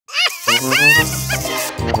Hello.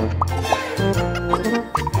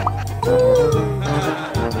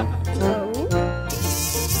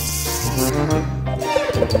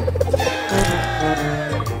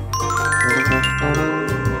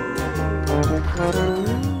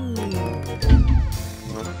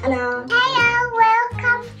 Hello,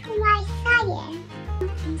 welcome to my salon.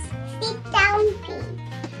 Please sit down, please.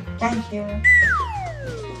 Thank you.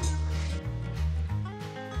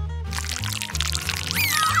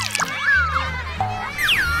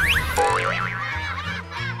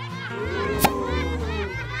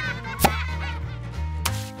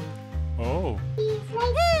 Oh. Please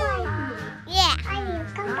wait for me. Yeah. I will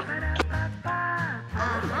come back.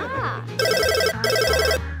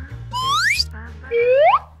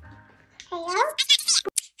 Hello?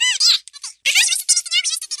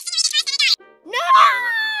 No!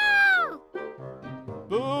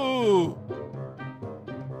 Boo!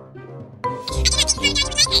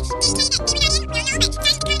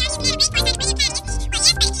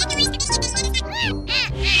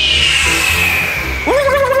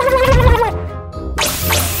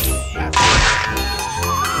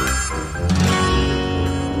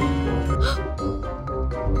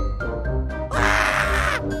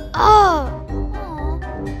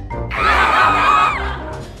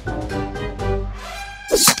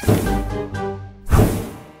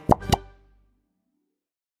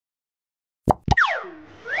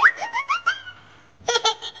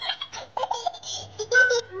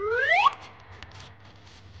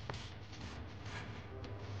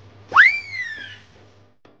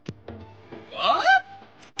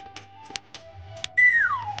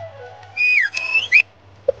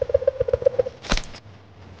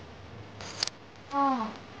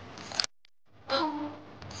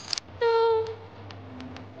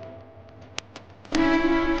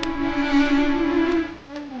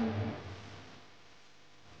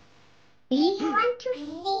 Do you want to see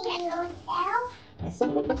yourself?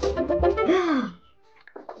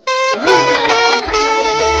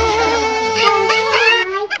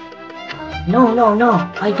 No, no, no.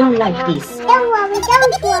 I don't like this. Don't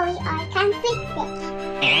worry, I can fix it.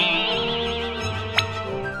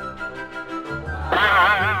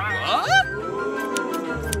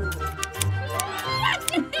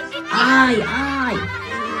 Ay, ay.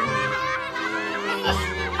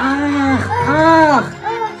 Ah, ah,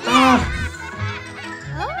 ah.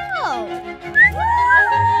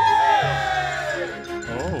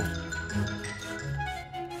 Oh.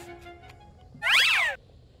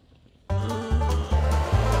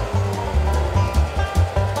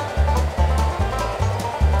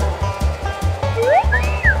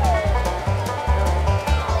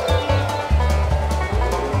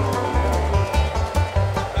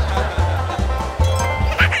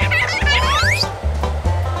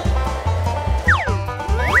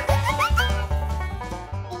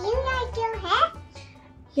 Do you like your hair?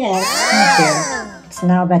 Yes, thank you. It's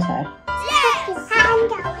now better. Yes!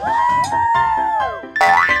 Hand up.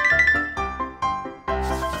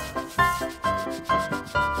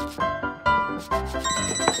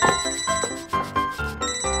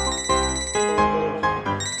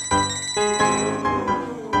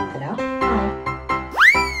 Hello? Hi.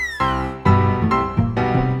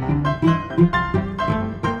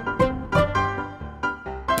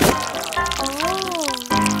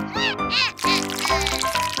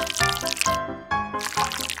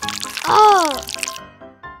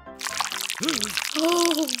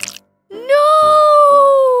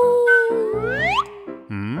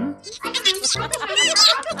 Hmm?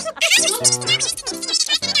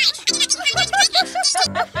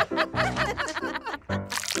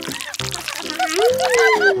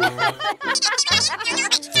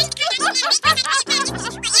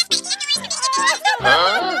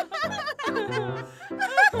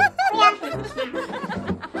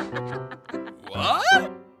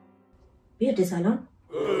 What? Beauty salon?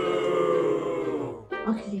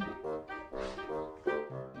 Okay.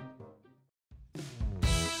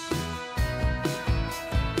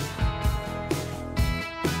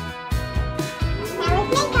 Now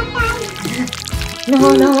it's makeup time. No,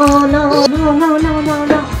 no, no, no, no, no, no,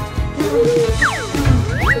 no.